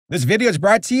This video is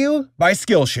brought to you by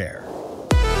Skillshare.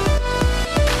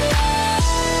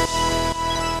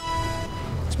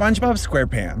 SpongeBob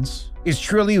SquarePants is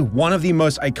truly one of the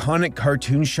most iconic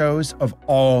cartoon shows of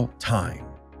all time,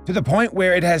 to the point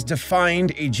where it has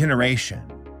defined a generation.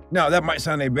 Now, that might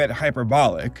sound a bit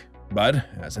hyperbolic, but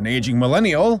as an aging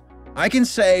millennial, I can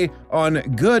say on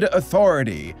good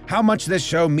authority how much this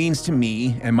show means to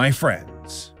me and my friends.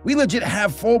 We legit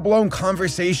have full-blown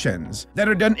conversations that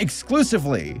are done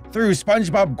exclusively through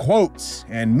SpongeBob quotes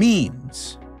and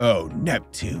memes. Oh,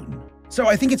 Neptune. So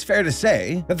I think it's fair to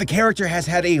say that the character has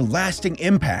had a lasting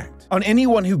impact on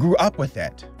anyone who grew up with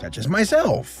it, such as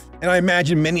myself, and I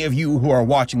imagine many of you who are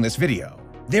watching this video.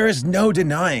 There is no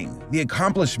denying the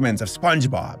accomplishments of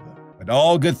SpongeBob, but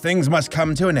all good things must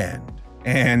come to an end.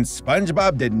 And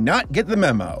SpongeBob did not get the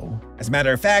memo. As a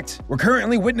matter of fact, we're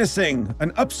currently witnessing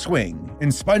an upswing in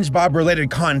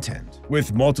SpongeBob-related content,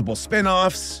 with multiple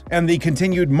spin-offs and the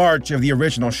continued march of the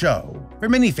original show. For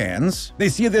many fans, they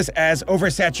see this as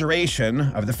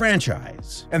oversaturation of the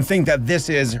franchise, and think that this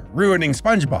is ruining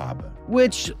SpongeBob,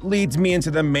 which leads me into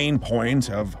the main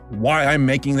point of why I'm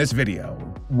making this video.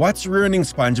 What's Ruining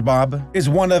SpongeBob is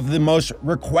one of the most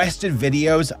requested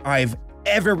videos I've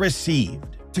ever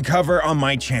received to cover on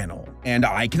my channel, and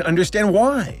I can understand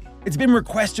why. It's been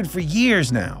requested for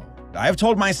years now. I've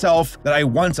told myself that I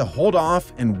want to hold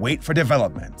off and wait for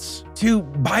developments, to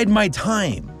bide my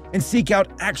time and seek out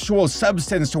actual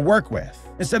substance to work with,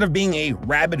 instead of being a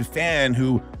rabid fan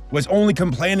who was only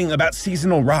complaining about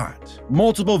seasonal rot.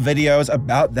 Multiple videos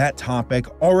about that topic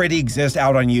already exist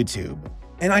out on YouTube,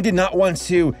 and I did not want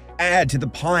to add to the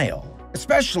pile,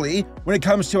 especially when it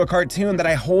comes to a cartoon that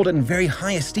I hold in very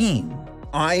high esteem.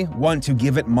 I want to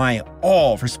give it my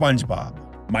all for SpongeBob,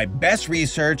 my best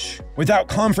research without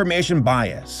confirmation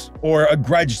bias or a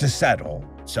grudge to settle.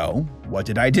 So, what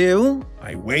did I do?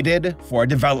 I waited for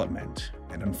development,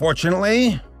 and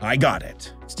unfortunately, I got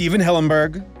it. Steven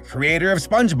Hillenburg, creator of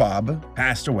SpongeBob,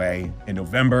 passed away in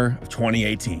November of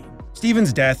 2018.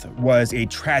 Steven's death was a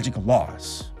tragic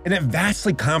loss, and it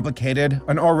vastly complicated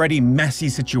an already messy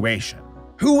situation.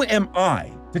 Who am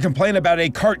I to complain about a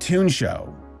cartoon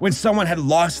show when someone had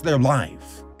lost their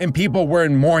life and people were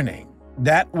in mourning?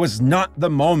 That was not the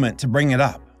moment to bring it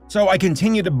up. So I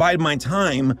continued to bide my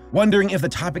time, wondering if the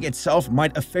topic itself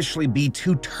might officially be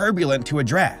too turbulent to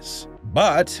address.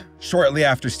 But shortly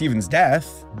after Steven's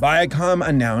death, Viacom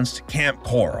announced Camp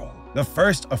Coral, the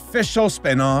first official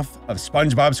spin-off of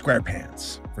SpongeBob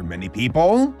SquarePants. For many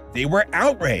people, they were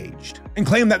outraged and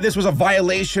claimed that this was a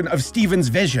violation of Steven's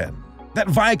vision, that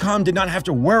Viacom did not have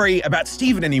to worry about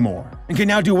Steven anymore and can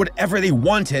now do whatever they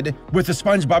wanted with the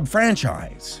SpongeBob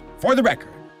franchise. For the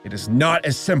record, it is not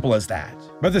as simple as that,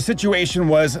 but the situation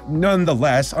was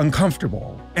nonetheless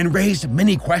uncomfortable and raised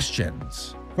many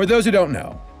questions. For those who don't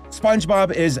know,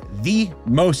 SpongeBob is the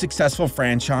most successful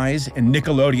franchise in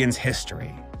Nickelodeon's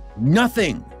history.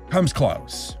 Nothing comes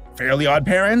close. Fairly Odd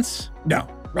Parents? No.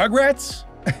 Rugrats?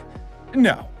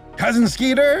 No. Cousin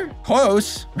Skeeter?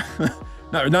 Close.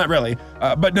 No, not really,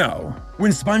 but no.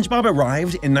 When SpongeBob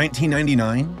arrived in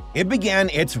 1999, it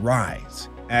began its rise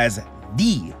as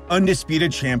the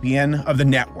undisputed champion of the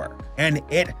network, and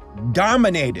it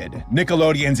dominated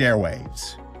Nickelodeon's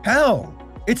airwaves. Hell,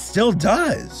 it still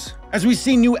does, as we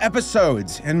see new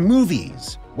episodes and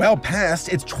movies well past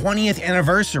its 20th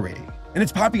anniversary, and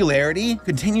its popularity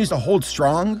continues to hold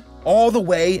strong all the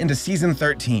way into season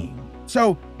 13.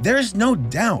 So there's no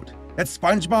doubt that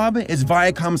SpongeBob is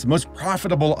Viacom's most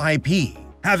profitable IP,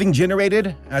 having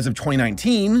generated, as of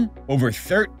 2019, over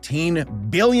 $13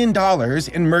 billion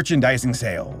in merchandising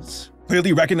sales.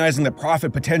 Clearly recognizing the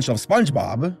profit potential of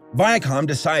SpongeBob, Viacom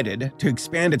decided to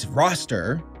expand its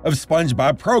roster of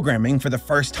SpongeBob programming for the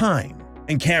first time,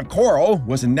 and Camp Coral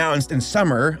was announced in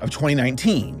summer of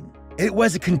 2019. It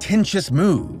was a contentious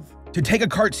move to take a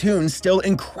cartoon still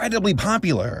incredibly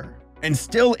popular and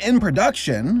still in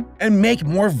production and make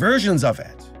more versions of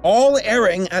it, all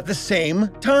airing at the same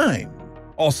time.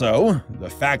 Also, the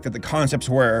fact that the concepts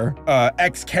were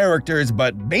ex-characters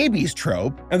but babies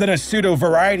trope, and then a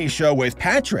pseudo-variety show with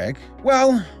Patrick,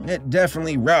 well, it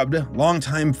definitely rubbed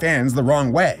longtime fans the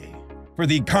wrong way for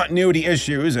the continuity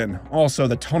issues and also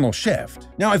the tonal shift.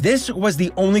 Now, if this was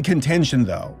the only contention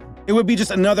though, it would be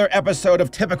just another episode of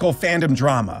typical fandom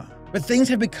drama. But things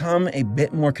have become a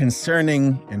bit more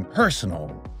concerning and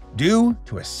personal due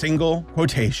to a single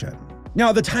quotation.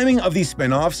 Now, the timing of these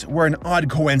spin-offs were an odd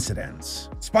coincidence.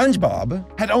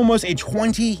 SpongeBob had almost a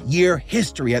 20-year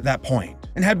history at that point,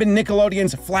 and had been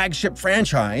Nickelodeon's flagship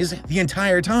franchise the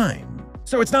entire time.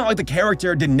 So it's not like the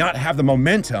character did not have the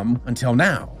momentum until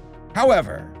now.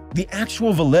 However, the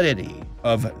actual validity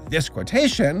of this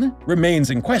quotation remains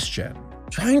in question.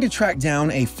 Trying to track down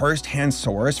a first-hand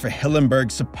source for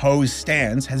Hillenburg's supposed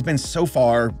stance has been so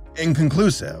far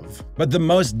inconclusive, but the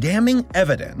most damning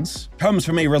evidence comes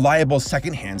from a reliable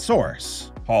second-hand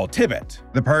source, Paul Tibbitt,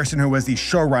 the person who was the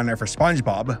showrunner for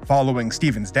SpongeBob following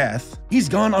Steven's death. He's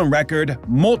gone on record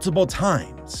multiple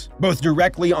times, both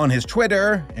directly on his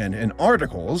Twitter and in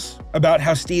articles, about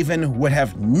how Steven would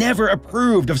have never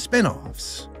approved of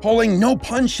spin-offs, pulling no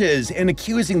punches and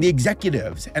accusing the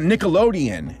executives at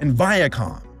Nickelodeon and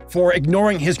Viacom for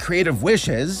ignoring his creative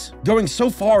wishes, going so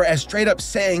far as straight up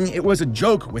saying it was a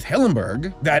joke with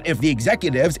Hillenburg that if the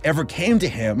executives ever came to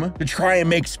him to try and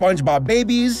make SpongeBob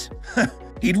babies,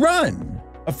 he'd run.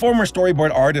 A former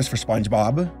storyboard artist for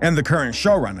SpongeBob and the current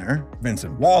showrunner,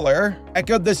 Vincent Waller,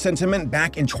 echoed this sentiment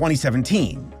back in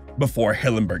 2017, before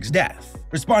Hillenburg's death,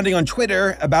 responding on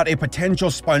Twitter about a potential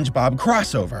SpongeBob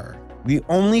crossover. The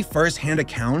only first-hand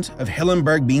account of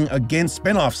Hillenburg being against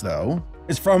spin-offs, though,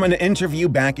 is from an interview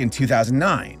back in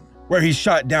 2009, where he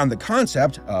shot down the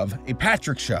concept of a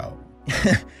Patrick show.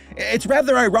 It's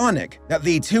rather ironic that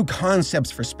the two concepts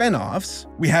for spin-offs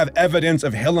we have evidence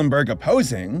of Hillenburg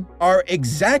opposing are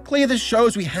exactly the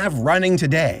shows we have running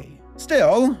today.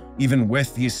 Still, even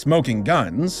with these smoking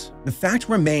guns, the fact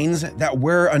remains that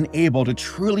we're unable to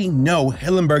truly know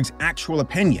Hillenburg's actual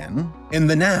opinion in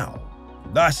the now.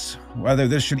 Thus, whether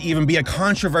this should even be a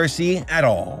controversy at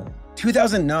all.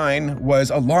 2009 was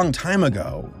a long time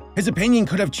ago. His opinion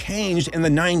could have changed in the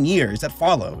 9 years that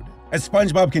followed. As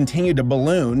SpongeBob continued to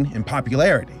balloon in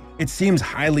popularity, it seems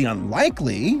highly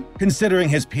unlikely, considering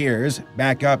his peers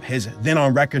back up his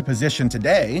then-on-record position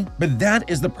today, but that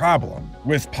is the problem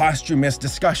with posthumous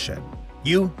discussion.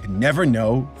 You can never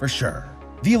know for sure.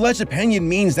 The alleged opinion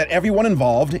means that everyone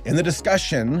involved in the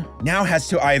discussion now has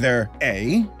to either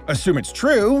A, assume it's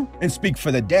true and speak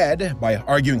for the dead by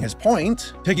arguing his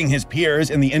point, taking his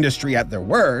peers in the industry at their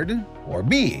word, or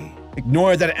B,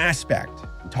 ignore that aspect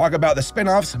and talk about the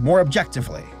spin-offs more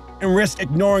objectively, and risk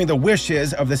ignoring the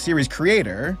wishes of the series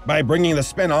creator by bringing the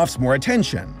spin-offs more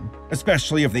attention,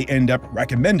 especially if they end up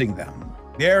recommending them.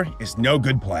 There is no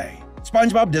good play.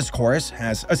 SpongeBob discourse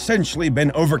has essentially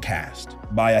been overcast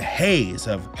by a haze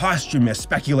of posthumous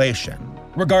speculation.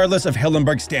 Regardless of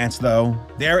Hillenburg's stance, though,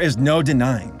 there is no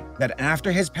denying that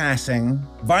after his passing,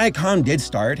 Viacom did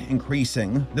start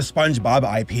increasing the SpongeBob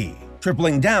IP,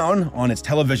 tripling down on its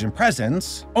television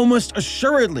presence, almost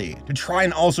assuredly to try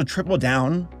and also triple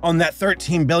down on that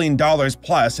 $13 billion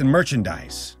plus in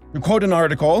merchandise. To quote an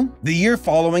article, the year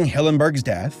following Hillenburg's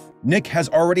death, Nick has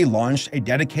already launched a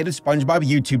dedicated SpongeBob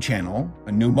YouTube channel,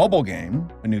 a new mobile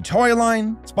game, a new toy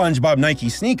line, SpongeBob Nike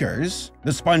sneakers,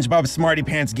 the SpongeBob Smarty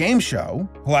Pants game show,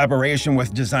 collaboration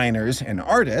with designers and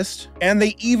artists, and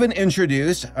they even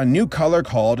introduced a new color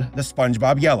called the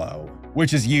SpongeBob Yellow,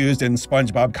 which is used in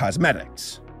SpongeBob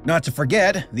cosmetics. Not to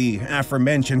forget the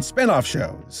aforementioned spin-off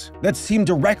shows that seem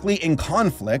directly in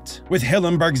conflict with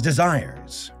Hillenburg's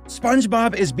desires.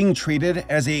 SpongeBob is being treated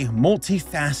as a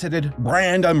multifaceted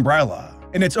brand umbrella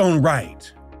in its own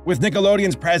right, with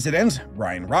Nickelodeon's president,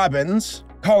 Brian Robbins,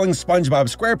 calling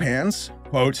SpongeBob SquarePants,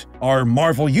 quote, our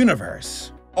Marvel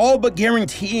Universe, all but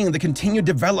guaranteeing the continued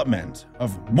development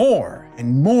of more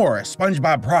and more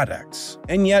SpongeBob products,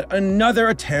 and yet another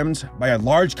attempt by a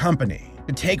large company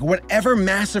to take whatever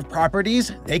massive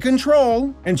properties they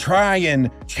control and try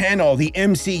and channel the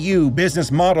MCU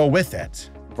business model with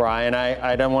it. Brian,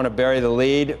 I don't want to bury the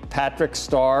lead. Patrick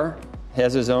Star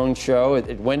has his own show.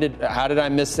 How did I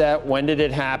miss that? When did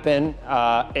it happen?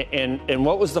 And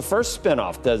what was the first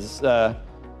spinoff?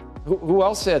 Who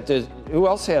else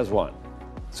has one?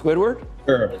 Squidward?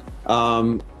 Sure.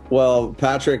 Well,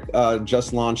 Patrick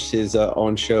just launched his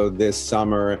own show this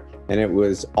summer, and it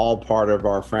was all part of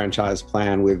our franchise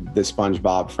plan with the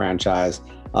SpongeBob franchise.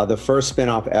 The first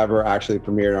spinoff ever actually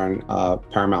premiered on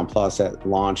Paramount Plus at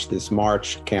launch this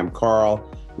March, Camp Carl,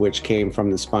 which came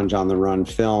from the Sponge on the Run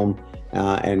film.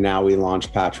 And now we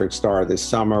launched Patrick Star this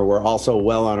summer. We're also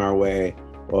well on our way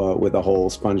with the whole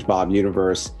SpongeBob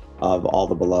universe of all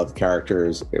the beloved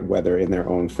characters, whether in their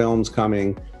own films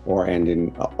coming or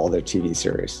in all their TV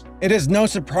series. It is no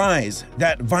surprise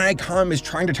that Viacom is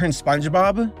trying to turn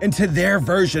SpongeBob into their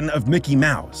version of Mickey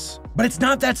Mouse. But it's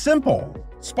not that simple.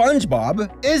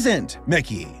 SpongeBob isn't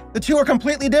Mickey. The two are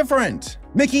completely different.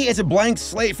 Mickey is a blank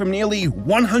slate from nearly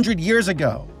 100 years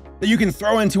ago that you can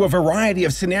throw into a variety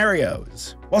of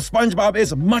scenarios, while SpongeBob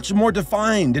is much more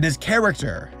defined in his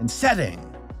character and setting.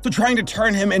 So trying to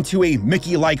turn him into a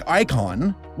Mickey-like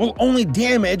icon will only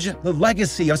damage the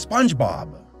legacy of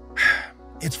SpongeBob.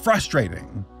 It's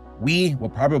frustrating, we will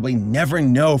probably never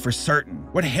know for certain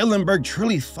what Hillenburg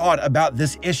truly thought about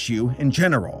this issue in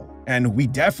general. And we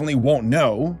definitely won't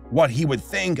know what he would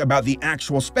think about the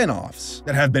actual spin-offs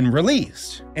that have been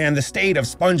released and the state of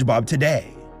SpongeBob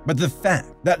today. But the fact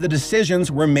that the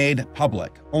decisions were made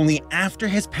public only after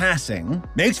his passing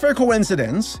makes for a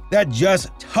coincidence that just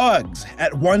tugs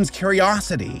at one's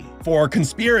curiosity for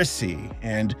conspiracy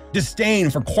and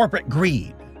disdain for corporate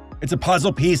greed. It's a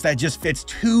puzzle piece that just fits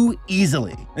too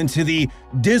easily into the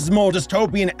dismal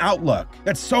dystopian outlook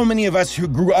that so many of us who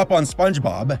grew up on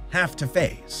SpongeBob have to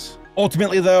face.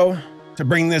 Ultimately though, to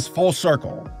bring this full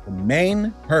circle, the main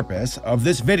purpose of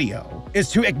this video is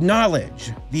to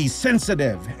acknowledge the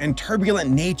sensitive and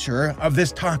turbulent nature of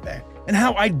this topic and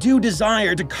how I do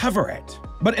desire to cover it,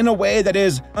 but in a way that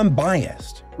is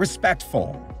unbiased,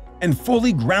 respectful, and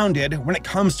fully grounded when it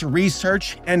comes to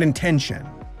research and intention.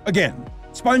 Again,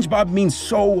 SpongeBob means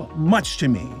so much to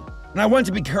me, and I want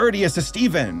to be courteous to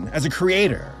Steven as a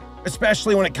creator,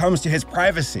 especially when it comes to his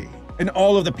privacy and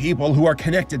all of the people who are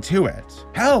connected to it.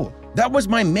 Hell, that was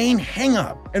my main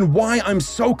hang-up and why I'm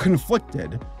so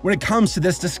conflicted when it comes to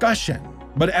this discussion.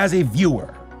 But as a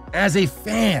viewer, as a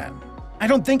fan, I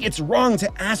don't think it's wrong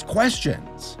to ask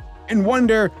questions and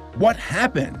wonder what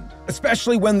happened,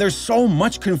 especially when there's so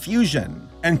much confusion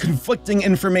and conflicting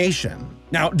information.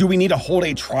 Now, do we need to hold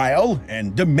a trial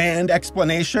and demand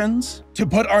explanations? To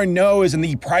put our nose in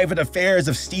the private affairs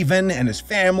of Steven and his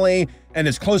family and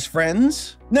his close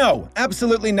friends? No,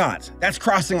 absolutely not. That's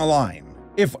crossing a line.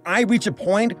 If I reach a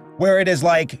point where it is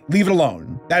like, leave it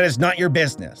alone, that is not your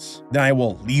business, then I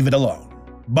will leave it alone.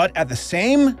 But at the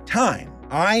same time,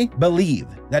 I believe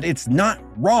that it's not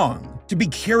wrong to be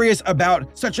curious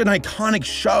about such an iconic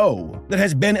show that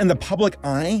has been in the public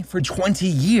eye for 20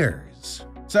 years.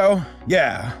 So,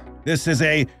 yeah, this is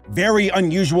a very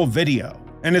unusual video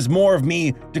and is more of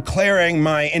me declaring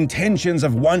my intentions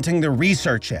of wanting to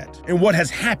research it and what has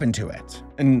happened to it.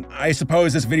 And I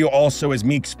suppose this video also is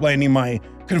me explaining my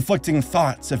conflicting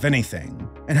thoughts, if anything,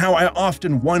 and how I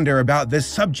often wonder about this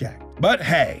subject. But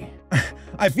hey,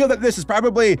 I feel that this is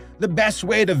probably the best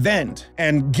way to vent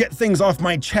and get things off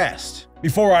my chest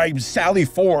before I sally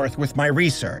forth with my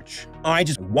research. I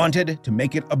just wanted to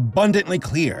make it abundantly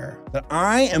clear that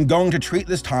I am going to treat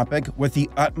this topic with the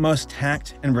utmost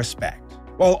tact and respect,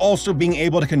 while also being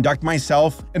able to conduct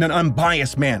myself in an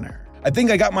unbiased manner. I think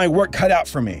I got my work cut out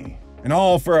for me, and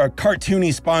all for a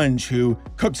cartoony sponge who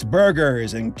cooks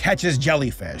burgers and catches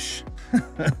jellyfish.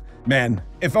 Man,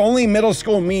 if only middle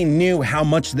school me knew how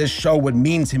much this show would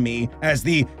mean to me as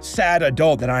the sad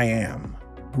adult that I am.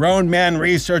 Grown man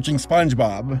researching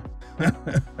SpongeBob.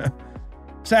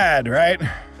 Sad, right?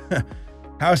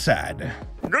 How sad.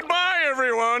 Goodbye,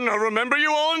 everyone. I'll remember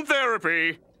you all in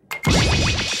therapy.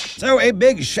 So a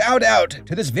big shout out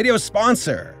to this video's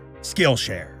sponsor,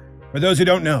 Skillshare. For those who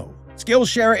don't know,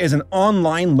 Skillshare is an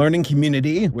online learning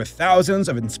community with thousands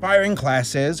of inspiring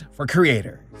classes for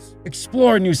creators.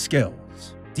 Explore new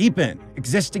skills, deepen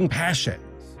existing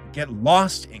passions, get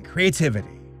lost in creativity.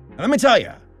 And let me tell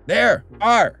you, there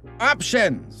are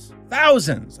options,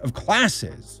 thousands of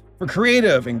classes for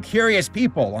creative and curious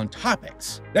people on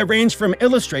topics that range from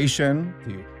illustration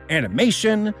to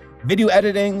animation, video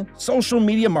editing, social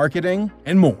media marketing,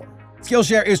 and more.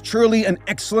 Skillshare is truly an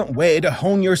excellent way to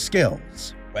hone your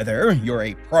skills, whether you're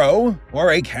a pro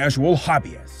or a casual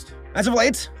hobbyist. As of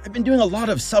late, I've been doing a lot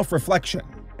of self-reflection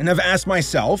and have asked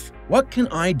myself, what can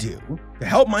I do to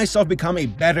help myself become a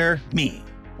better me?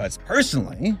 Because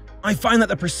personally, I find that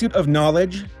the pursuit of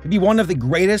knowledge can be one of the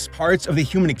greatest parts of the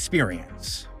human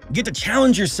experience. You get to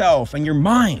challenge yourself and your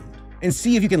mind and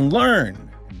see if you can learn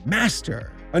and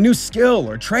master a new skill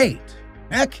or trait.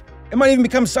 Heck, it might even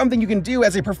become something you can do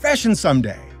as a profession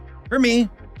someday. For me,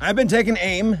 I've been taking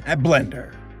aim at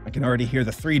Blender. I can already hear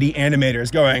the 3D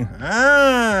animators going,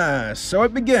 so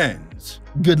it begins.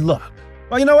 Good luck.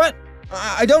 Well, you know what?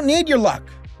 I don't need your luck,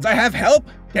 because I have help,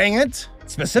 dang it.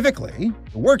 Specifically,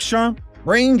 the workshop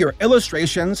Bring Your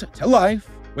Illustrations to Life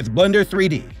with Blender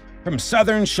 3D from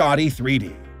Southern Shoddy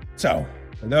 3D. So,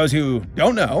 for those who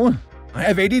don't know, I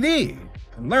have ADD,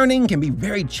 and learning can be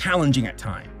very challenging at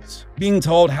times. Being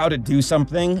told how to do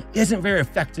something isn't very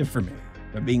effective for me,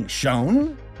 but being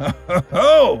shown?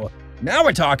 Now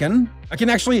we're talking. I can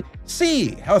actually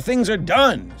see how things are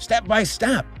done step by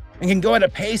step and can go at a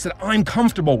pace that I'm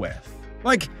comfortable with.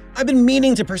 Like, I've been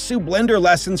meaning to pursue Blender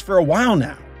lessons for a while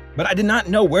now, but I did not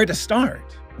know where to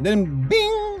start. And then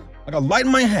bing, like a light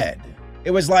in my head. It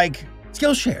was like,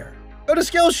 Skillshare, go to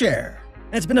Skillshare.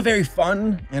 And it's been a very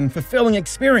fun and fulfilling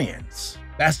experience.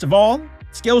 Best of all,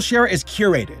 Skillshare is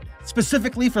curated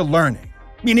specifically for learning,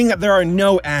 meaning that there are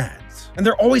no ads. and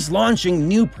they're always launching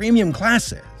new premium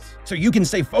classes, so you can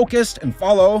stay focused and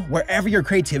follow wherever your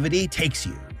creativity takes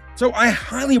you. So I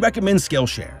highly recommend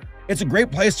Skillshare. It's a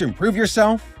great place to improve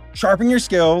yourself, sharpen your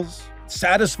skills,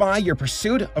 satisfy your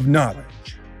pursuit of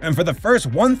knowledge. And for the first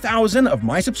 1,000 of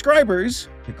my subscribers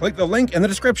who click the link in the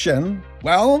description,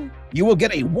 well, you will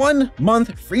get a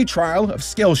 1-month free trial of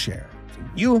Skillshare, so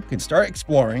you can start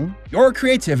exploring your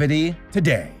creativity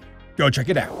today. Go check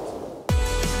it out.